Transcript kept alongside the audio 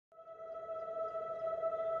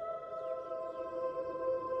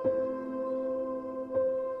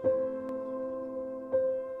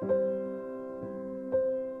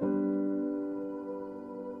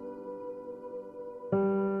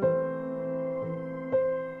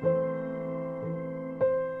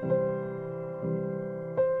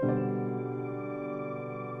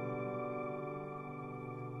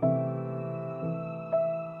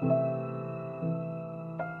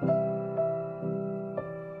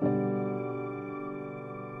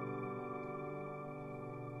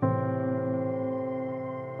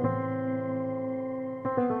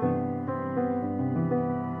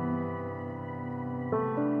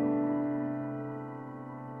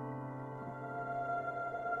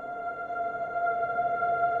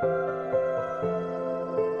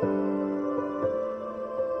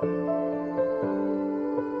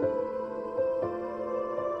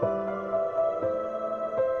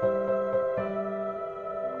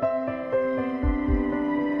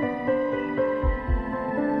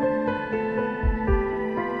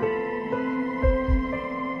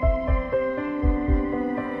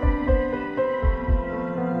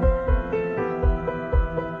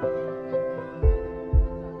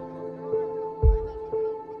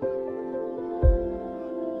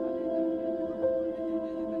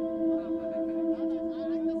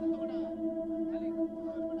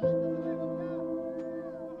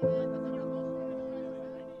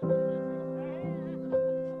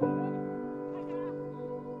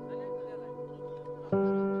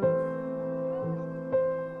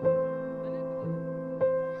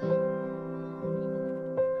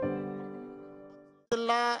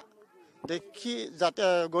দেখি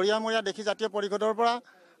গৰিয়ামৰীয়া দেখি জাতীয় পৰিষদৰ পৰা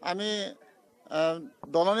আমি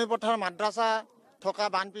দলনি পথাৰ মাদ্ৰাছা থকা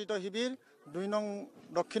বানপীড়িত শিবিৰ ২ নং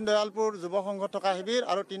দক্ষিণ দয়ালপুৰ যুৱ সংঘ থকা শিবিৰ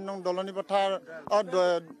আৰু ৩ নং দলনি পথাৰ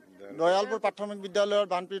দয়ালপুৰ প্ৰাথমিক বিদ্যালয়ৰ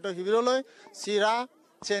বানপীড়িত শিবিৰলৈ চিৰা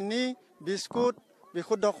চেনি বিস্কুট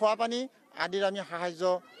বিশুদ্ধ খোৱা পানী আদিৰ আমি সাহায্য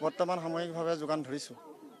বৰ্তমান সাময়িকভাৱে যোগান ধৰিছোঁ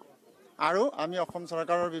আৰু আমি অসম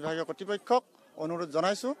চৰকাৰৰ বিভাগীয় কৰ্তৃপক্ষক অনুৰোধ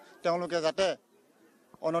জনাইছোঁ তেওঁলোকে যাতে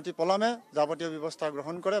অনতি পলমে যাৱতীয় ব্যৱস্থা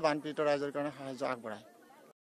গ্ৰহণ কৰে বানপীড়িত ৰাইজৰ কাৰণে সাহায্য আগবঢ়ায়।